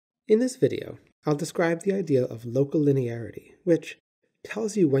In this video, I'll describe the idea of local linearity, which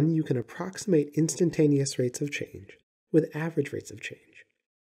tells you when you can approximate instantaneous rates of change with average rates of change.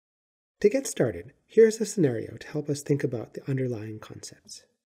 To get started, here's a scenario to help us think about the underlying concepts.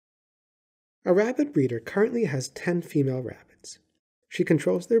 A rabbit breeder currently has 10 female rabbits. She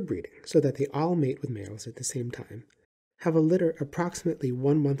controls their breeding so that they all mate with males at the same time, have a litter approximately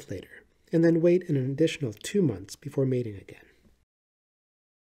 1 month later, and then wait an additional 2 months before mating again.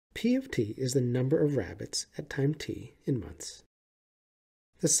 P of t is the number of rabbits at time t in months.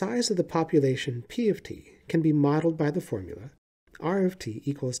 The size of the population P of t can be modeled by the formula R of t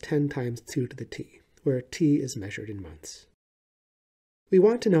equals 10 times 2 to the t, where t is measured in months. We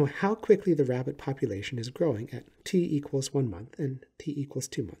want to know how quickly the rabbit population is growing at t equals 1 month and t equals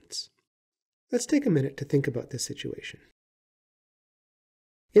 2 months. Let's take a minute to think about this situation.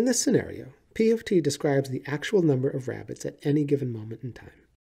 In this scenario, P of t describes the actual number of rabbits at any given moment in time.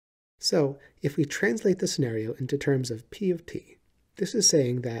 So, if we translate the scenario into terms of P of t, this is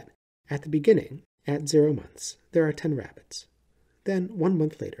saying that at the beginning, at 0 months, there are 10 rabbits. Then, 1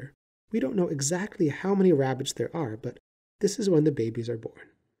 month later, we don't know exactly how many rabbits there are, but this is when the babies are born.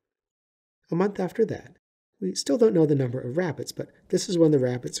 A month after that, we still don't know the number of rabbits, but this is when the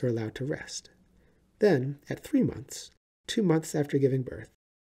rabbits are allowed to rest. Then, at 3 months, 2 months after giving birth,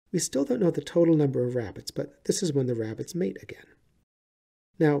 we still don't know the total number of rabbits, but this is when the rabbits mate again.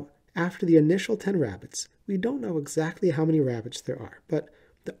 Now, after the initial 10 rabbits, we don't know exactly how many rabbits there are, but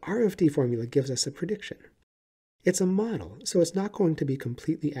the R of t formula gives us a prediction. It's a model, so it's not going to be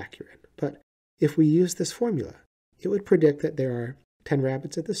completely accurate, but if we use this formula, it would predict that there are 10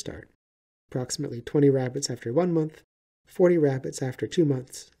 rabbits at the start, approximately 20 rabbits after 1 month, 40 rabbits after 2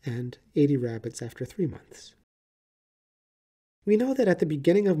 months, and 80 rabbits after 3 months. We know that at the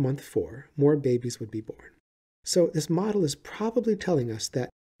beginning of month 4, more babies would be born. So this model is probably telling us that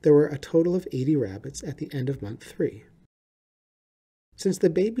there were a total of 80 rabbits at the end of month 3. Since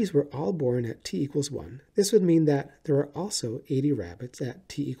the babies were all born at t equals 1, this would mean that there are also 80 rabbits at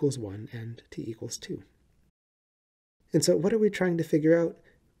t equals 1 and t equals 2. And so what are we trying to figure out?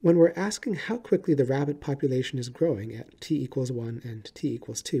 When we're asking how quickly the rabbit population is growing at t equals 1 and t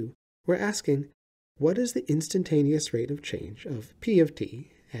equals 2, we're asking, what is the instantaneous rate of change of P of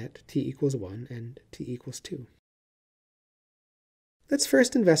t at t equals 1 and t equals 2? Let's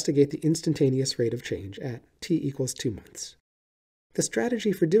first investigate the instantaneous rate of change at t equals 2 months. The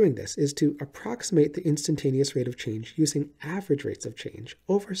strategy for doing this is to approximate the instantaneous rate of change using average rates of change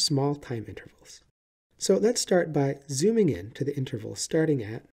over small time intervals. So let's start by zooming in to the interval starting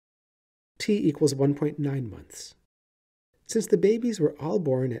at t equals 1.9 months. Since the babies were all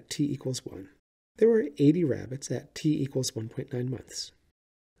born at t equals 1, there were 80 rabbits at t equals 1.9 months.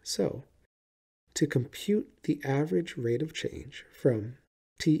 So, to compute the average rate of change from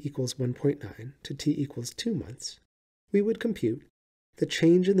t equals 1.9 to t equals 2 months, we would compute the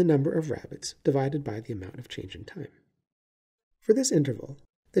change in the number of rabbits divided by the amount of change in time. For this interval,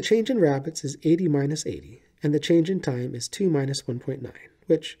 the change in rabbits is 80 minus 80, and the change in time is 2 minus 1.9,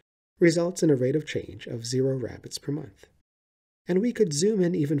 which results in a rate of change of 0 rabbits per month. And we could zoom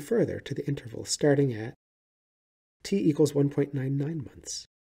in even further to the interval starting at t equals 1.99 months.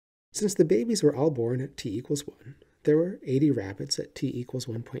 Since the babies were all born at t equals 1, there were 80 rabbits at t equals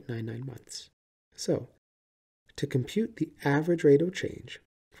 1.99 months. So, to compute the average rate of change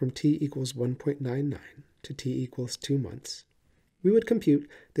from t equals 1.99 to t equals 2 months, we would compute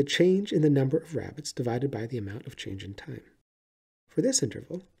the change in the number of rabbits divided by the amount of change in time. For this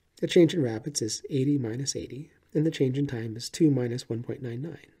interval, the change in rabbits is 80 minus 80, and the change in time is 2 minus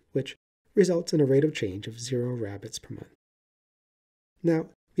 1.99, which results in a rate of change of 0 rabbits per month. Now,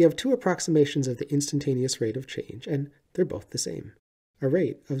 we have 2 approximations of the instantaneous rate of change, and they're both the same, a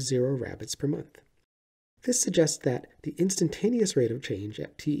rate of 0 rabbits per month. This suggests that the instantaneous rate of change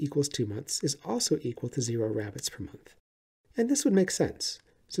at t equals 2 months is also equal to 0 rabbits per month. And this would make sense.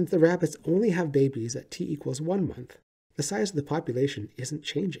 Since the rabbits only have babies at t equals 1 month, the size of the population isn't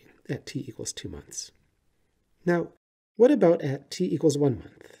changing at t equals 2 months. Now, what about at t equals 1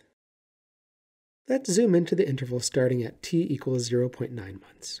 month? Let's zoom into the interval starting at t equals 0.9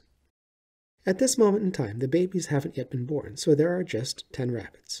 months. At this moment in time, the babies haven't yet been born, so there are just 10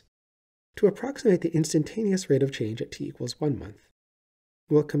 rabbits. To approximate the instantaneous rate of change at t equals 1 month,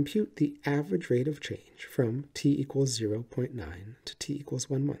 we'll compute the average rate of change from t equals 0.9 to t equals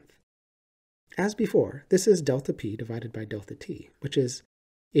 1 month. As before, this is delta p divided by delta t, which is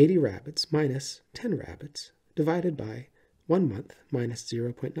 80 rabbits minus 10 rabbits divided by 1 month minus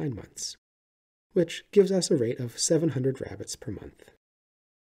 0.9 months, which gives us a rate of 700 rabbits per month.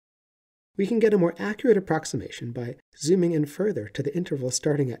 We can get a more accurate approximation by zooming in further to the interval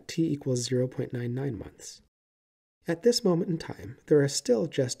starting at t equals 0.99 months. At this moment in time, there are still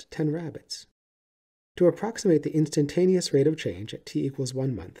just 10 rabbits. To approximate the instantaneous rate of change at t equals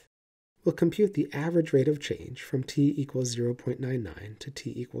 1 month, we'll compute the average rate of change from t equals 0.99 to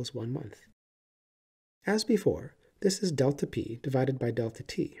t equals 1 month. As before, this is delta p divided by delta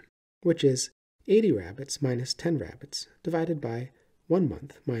t, which is 80 rabbits minus 10 rabbits divided by 1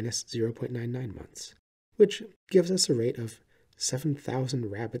 month minus 0.99 months, which gives us a rate of 7,000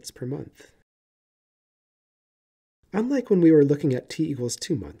 rabbits per month. Unlike when we were looking at t equals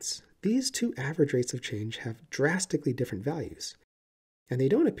 2 months, these two average rates of change have drastically different values, and they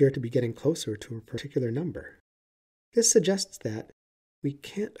don't appear to be getting closer to a particular number. This suggests that we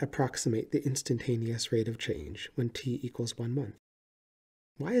can't approximate the instantaneous rate of change when t equals 1 month.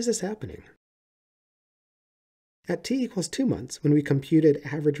 Why is this happening? At t equals 2 months, when we computed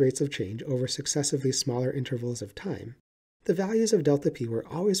average rates of change over successively smaller intervals of time, the values of delta p were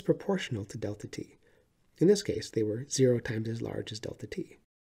always proportional to delta t. In this case, they were 0 times as large as delta t.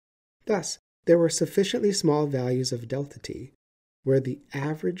 Thus, there were sufficiently small values of delta t where the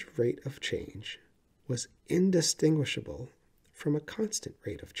average rate of change was indistinguishable from a constant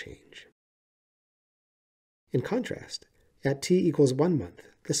rate of change. In contrast, at t equals 1 month,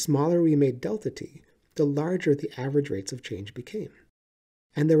 the smaller we made delta t, the larger the average rates of change became.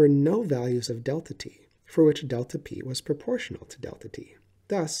 And there were no values of delta t for which delta p was proportional to delta t.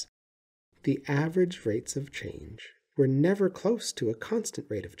 Thus, the average rates of change were never close to a constant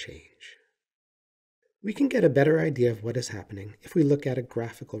rate of change. We can get a better idea of what is happening if we look at a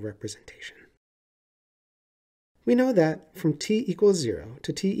graphical representation. We know that from t equals 0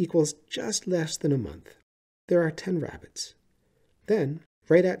 to t equals just less than a month, there are 10 rabbits. Then,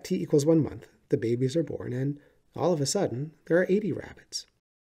 right at t equals 1 month, the babies are born, and all of a sudden, there are 80 rabbits.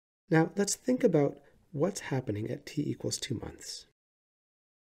 Now, let's think about what's happening at t equals 2 months.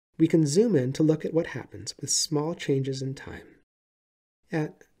 We can zoom in to look at what happens with small changes in time.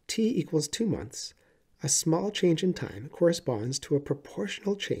 At t equals 2 months, a small change in time corresponds to a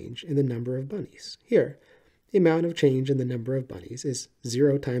proportional change in the number of bunnies. Here, the amount of change in the number of bunnies is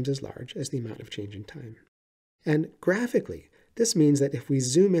 0 times as large as the amount of change in time. And graphically, this means that if we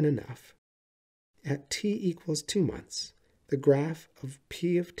zoom in enough, at t equals 2 months, the graph of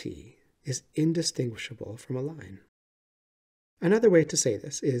p of t is indistinguishable from a line. Another way to say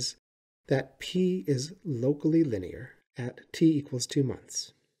this is that p is locally linear at t equals 2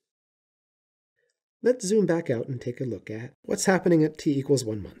 months. Let's zoom back out and take a look at what's happening at t equals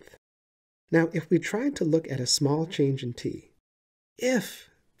 1 month. Now, if we tried to look at a small change in t, if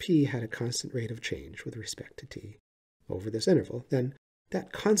p had a constant rate of change with respect to t over this interval, then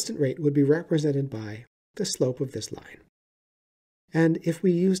that constant rate would be represented by the slope of this line. And if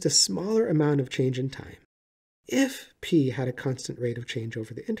we used a smaller amount of change in time, if p had a constant rate of change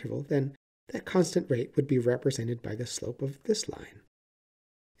over the interval, then that constant rate would be represented by the slope of this line.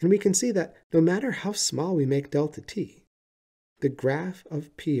 And we can see that no matter how small we make delta t, the graph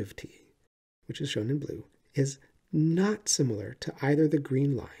of p of t, which is shown in blue, is not similar to either the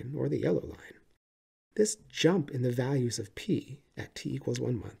green line or the yellow line. This jump in the values of p at t equals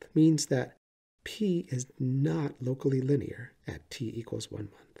 1 month means that p is not locally linear at t equals 1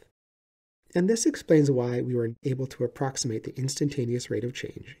 month. And this explains why we were able to approximate the instantaneous rate of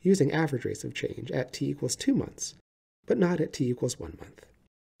change using average rates of change at t equals 2 months, but not at t equals 1 month.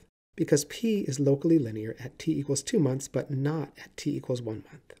 Because p is locally linear at t equals 2 months, but not at t equals 1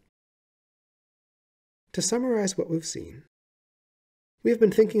 month. To summarize what we've seen, we have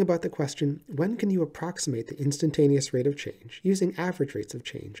been thinking about the question, when can you approximate the instantaneous rate of change using average rates of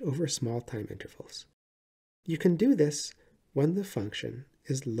change over small time intervals? You can do this when the function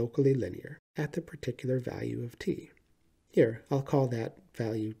is locally linear at the particular value of t. Here, I'll call that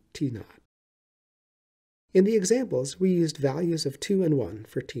value t0. In the examples, we used values of 2 and 1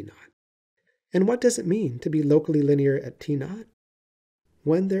 for t0. And what does it mean to be locally linear at t0?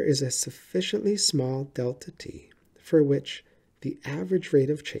 When there is a sufficiently small delta t for which the average rate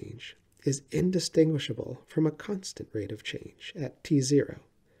of change is indistinguishable from a constant rate of change at t0,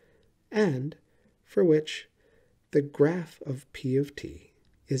 and for which the graph of p of t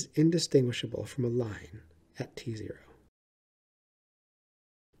is indistinguishable from a line at t0.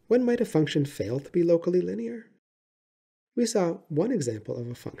 When might a function fail to be locally linear? We saw one example of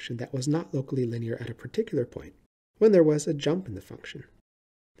a function that was not locally linear at a particular point, when there was a jump in the function.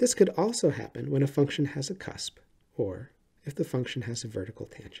 This could also happen when a function has a cusp, or if the function has a vertical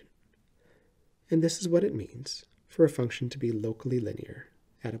tangent. And this is what it means for a function to be locally linear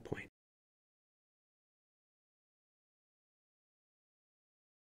at a point.